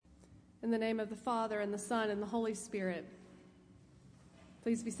In the name of the Father, and the Son, and the Holy Spirit.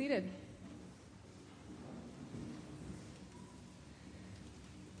 Please be seated.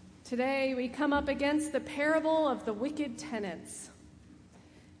 Today we come up against the parable of the wicked tenants.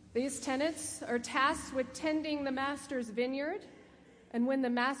 These tenants are tasked with tending the master's vineyard, and when the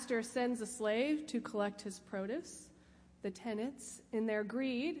master sends a slave to collect his produce, the tenants, in their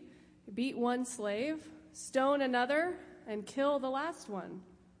greed, beat one slave, stone another, and kill the last one.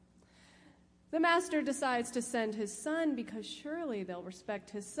 The master decides to send his son because surely they'll respect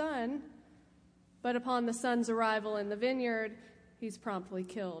his son, but upon the son's arrival in the vineyard, he's promptly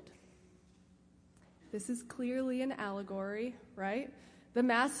killed. This is clearly an allegory, right? The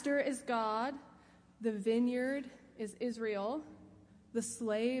master is God, the vineyard is Israel, the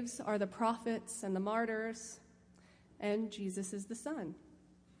slaves are the prophets and the martyrs, and Jesus is the son.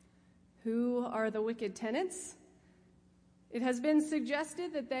 Who are the wicked tenants? It has been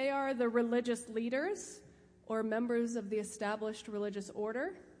suggested that they are the religious leaders or members of the established religious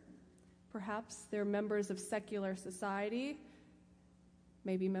order. Perhaps they're members of secular society,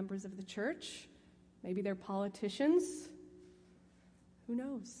 maybe members of the church, maybe they're politicians. Who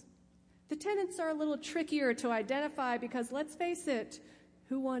knows? The tenants are a little trickier to identify because, let's face it,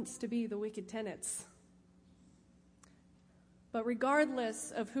 who wants to be the wicked tenants? But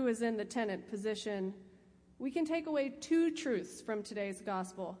regardless of who is in the tenant position, we can take away two truths from today's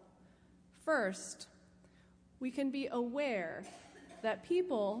gospel. First, we can be aware that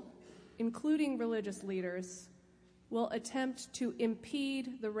people, including religious leaders, will attempt to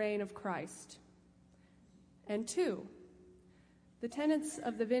impede the reign of Christ. And two, the tenants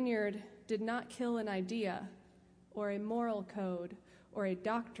of the vineyard did not kill an idea or a moral code or a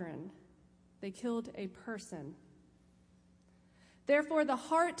doctrine. They killed a person. Therefore, the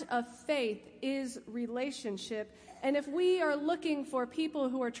heart of faith is relationship, and if we are looking for people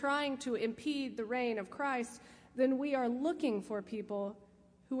who are trying to impede the reign of Christ, then we are looking for people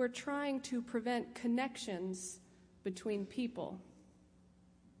who are trying to prevent connections between people.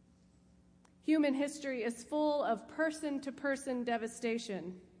 Human history is full of person-to-person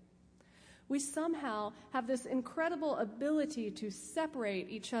devastation. We somehow have this incredible ability to separate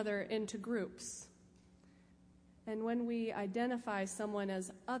each other into groups. And when we identify someone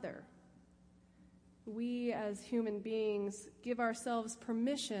as other, we as human beings give ourselves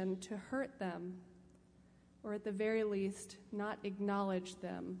permission to hurt them, or at the very least, not acknowledge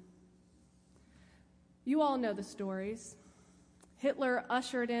them. You all know the stories. Hitler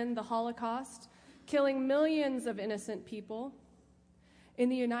ushered in the Holocaust, killing millions of innocent people. In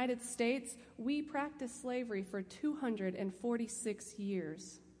the United States, we practiced slavery for 246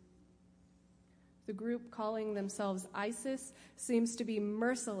 years. The group calling themselves ISIS seems to be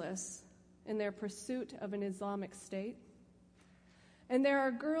merciless in their pursuit of an Islamic state. And there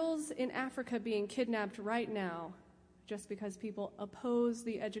are girls in Africa being kidnapped right now just because people oppose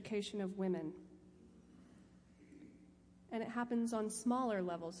the education of women. And it happens on smaller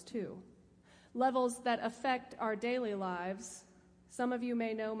levels too, levels that affect our daily lives. Some of you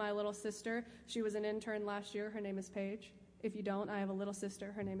may know my little sister. She was an intern last year. Her name is Paige. If you don't, I have a little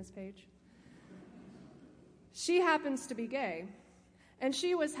sister. Her name is Paige. She happens to be gay, and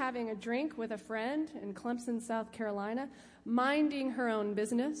she was having a drink with a friend in Clemson, South Carolina, minding her own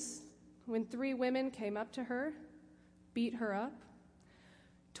business, when three women came up to her, beat her up,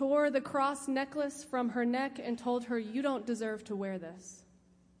 tore the cross necklace from her neck, and told her, "You don't deserve to wear this."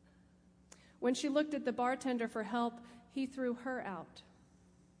 When she looked at the bartender for help, he threw her out.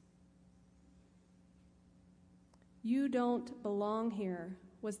 "You don't belong here,"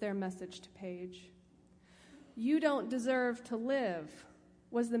 was their message to Paige. "You don't deserve to live,"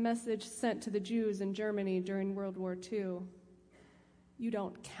 was the message sent to the Jews in Germany during World War II. "You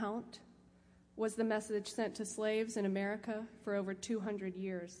don't count," was the message sent to slaves in America for over 200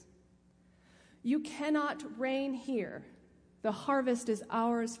 years. "You cannot reign here. The harvest is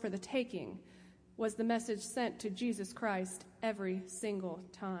ours for the taking," was the message sent to Jesus Christ every single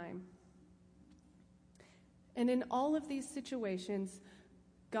time. And in all of these situations,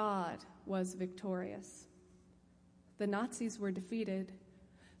 God was victorious. The Nazis were defeated,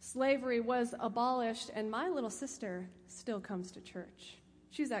 slavery was abolished, and my little sister still comes to church.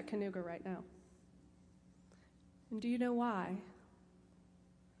 She's at Canuga right now. And do you know why?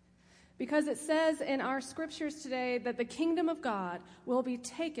 Because it says in our scriptures today that the kingdom of God will be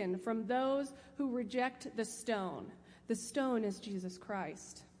taken from those who reject the stone. The stone is Jesus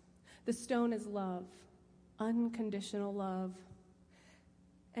Christ. The stone is love, unconditional love.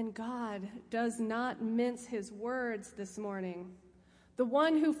 And God does not mince his words this morning. The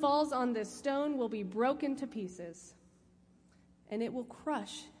one who falls on this stone will be broken to pieces, and it will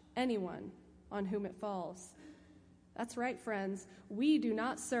crush anyone on whom it falls. That's right, friends. We do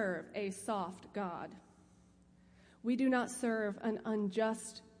not serve a soft God. We do not serve an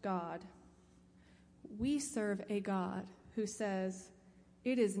unjust God. We serve a God who says,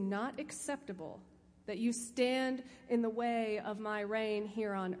 "It is not acceptable that you stand in the way of my reign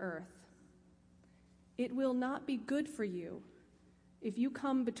here on earth. It will not be good for you if you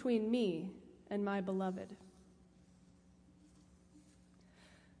come between me and my beloved."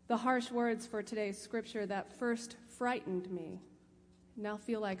 The harsh words for today's scripture that first frightened me now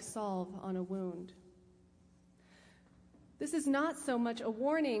feel like salve on a wound. This is not so much a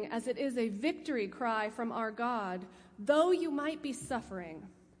warning as it is a victory cry from our God. Though you might be suffering,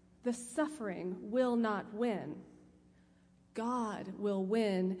 the suffering will not win. God will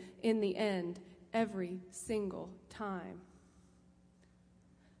win in the end every single time.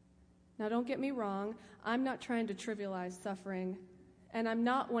 Now, don't get me wrong. I'm not trying to trivialize suffering, and I'm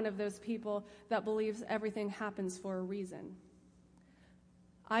not one of those people that believes everything happens for a reason.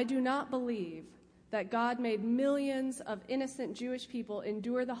 I do not believe that God made millions of innocent Jewish people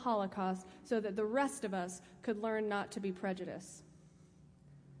endure the Holocaust so that the rest of us could learn not to be prejudiced.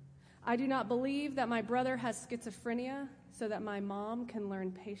 I do not believe that my brother has schizophrenia so that my mom can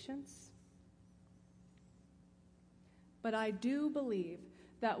learn patience. But I do believe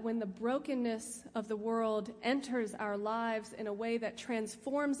that when the brokenness of the world enters our lives in a way that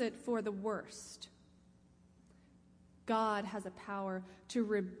transforms it for the worst, God has a power to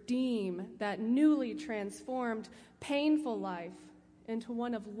redeem that newly transformed, painful life into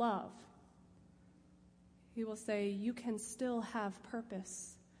one of love. He will say, "You can still have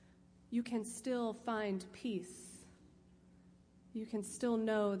purpose. You can still find peace. You can still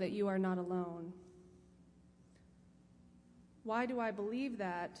know that you are not alone." Why do I believe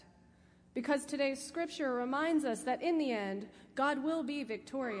that? Because today's scripture reminds us that in the end, God will be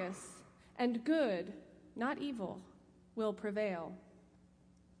victorious, and good, not evil, will prevail.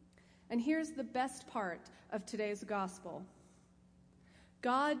 And here's the best part of today's gospel.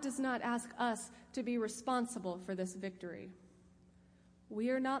 God does not ask us to be responsible for this victory.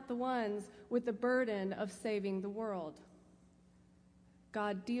 We are not the ones with the burden of saving the world.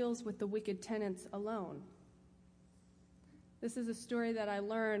 God deals with the wicked tenants alone. This is a story that I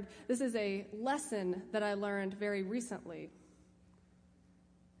learned. This is a lesson that I learned very recently.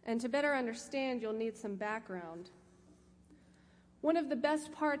 And to better understand, you'll need some background. One of the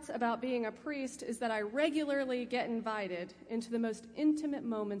best parts about being a priest is that I regularly get invited into the most intimate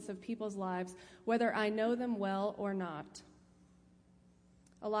moments of people's lives, whether I know them well or not.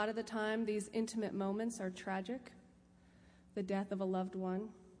 A lot of the time, these intimate moments are tragic: the death of a loved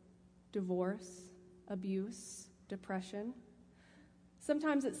one, divorce, abuse, depression.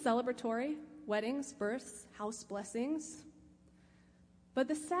 Sometimes it's celebratory: weddings, births, house blessings. But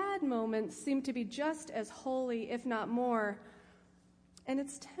the sad moments seem to be just as holy, if not more. And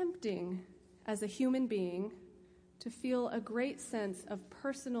it's tempting as a human being to feel a great sense of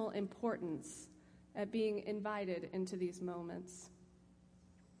personal importance at being invited into these moments.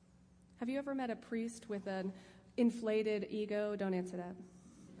 Have you ever met a priest with an inflated ego? Don't answer that.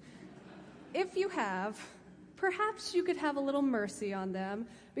 If you have, perhaps you could have a little mercy on them,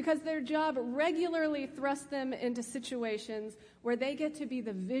 because their job regularly thrusts them into situations where they get to be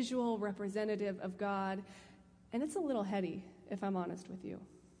the visual representative of God, and it's a little heady, if I'm honest with you.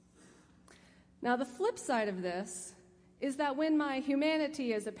 Now, the flip side of this is that when my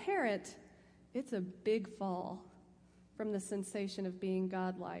humanity is apparent, it's a big fall from the sensation of being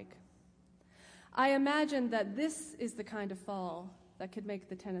godlike. I imagine that this is the kind of fall that could make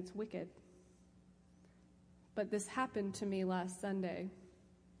the tenants wicked. But this happened to me last Sunday.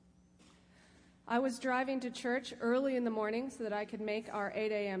 I was driving to church early in the morning so that I could make our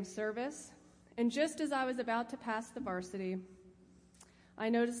 8 a.m. service, and just as I was about to pass the varsity, I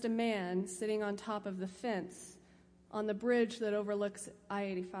noticed a man sitting on top of the fence on the bridge that overlooks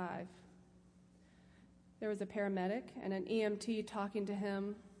I-85. There was a paramedic and an EMT talking to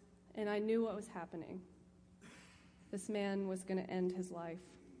him, and I knew what was happening. This man was going to end his life.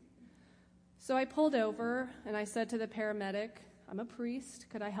 So I pulled over, and I said to the paramedic, "I'm a priest.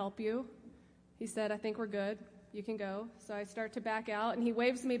 Could I help you?" He said, "I think we're good. You can go." So I start to back out, and he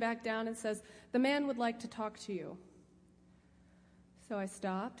waves me back down and says, "The man would like to talk to you." So I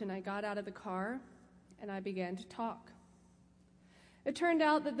stopped, and I got out of the car, and I began to talk. It turned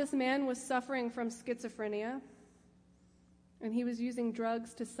out that this man was suffering from schizophrenia, and he was using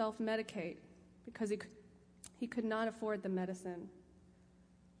drugs to self-medicate because he could not afford the medicine.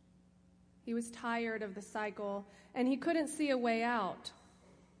 He was tired of the cycle, and he couldn't see a way out.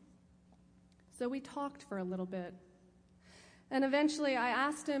 So we talked for a little bit. And eventually I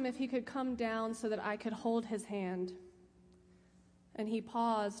asked him if he could come down so that I could hold his hand. And he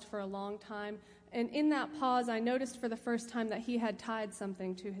paused for a long time. And in that pause, I noticed for the first time that he had tied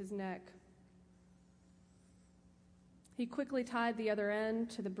something to his neck. He quickly tied the other end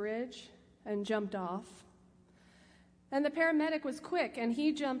to the bridge and jumped off. And the paramedic was quick, and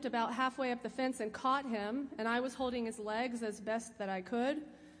he jumped about halfway up the fence and caught him, and I was holding his legs as best that I could.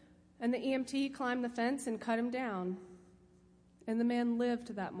 And the EMT climbed the fence and cut him down. And the man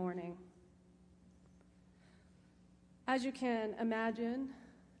lived that morning. As you can imagine,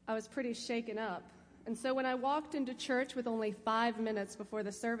 I was pretty shaken up. And so when I walked into church with only 5 minutes before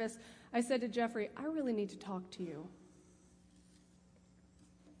the service, I said to Jeffrey, I really need to talk to you.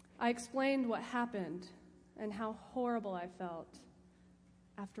 I explained what happened and how horrible I felt.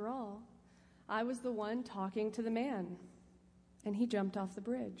 After all, I was the one talking to the man, and he jumped off the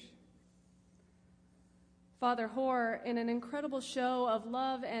bridge. Father Hoare, in an incredible show of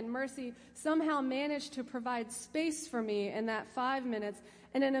love and mercy, somehow managed to provide space for me in that 5 minutes,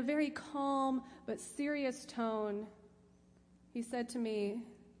 and in a very calm but serious tone, he said to me,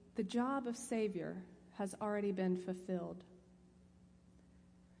 the job of Savior has already been fulfilled.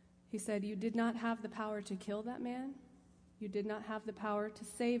 He said, you did not have the power to kill that man. You did not have the power to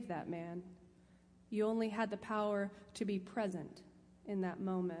save that man. You only had the power to be present in that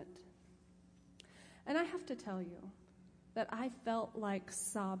moment. And I have to tell you that I felt like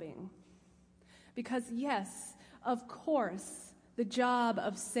sobbing. Because yes, of course, the job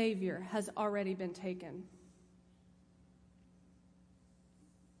of Savior has already been taken.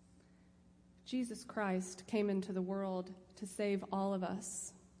 Jesus Christ came into the world to save all of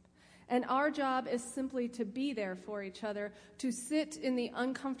us. And our job is simply to be there for each other, to sit in the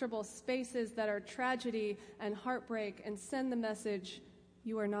uncomfortable spaces that are tragedy and heartbreak and send the message,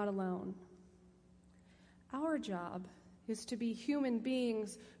 you are not alone. Our job is to be human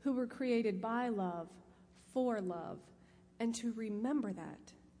beings who were created by love, for love, and to remember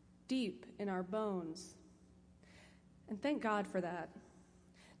that deep in our bones. And thank God for that.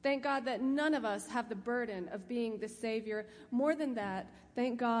 Thank God that none of us have the burden of being the Savior. More than that,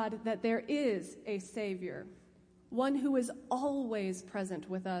 thank God that there is a Savior, one who is always present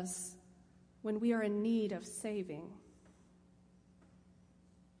with us when we are in need of saving.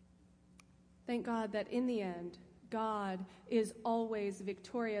 Thank God that in the end, God is always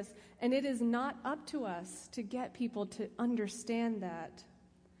victorious, and it is not up to us to get people to understand that.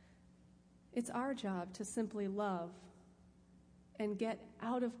 It's our job to simply love and get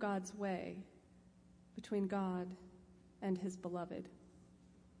out of God's way between God and his beloved.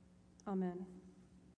 Amen.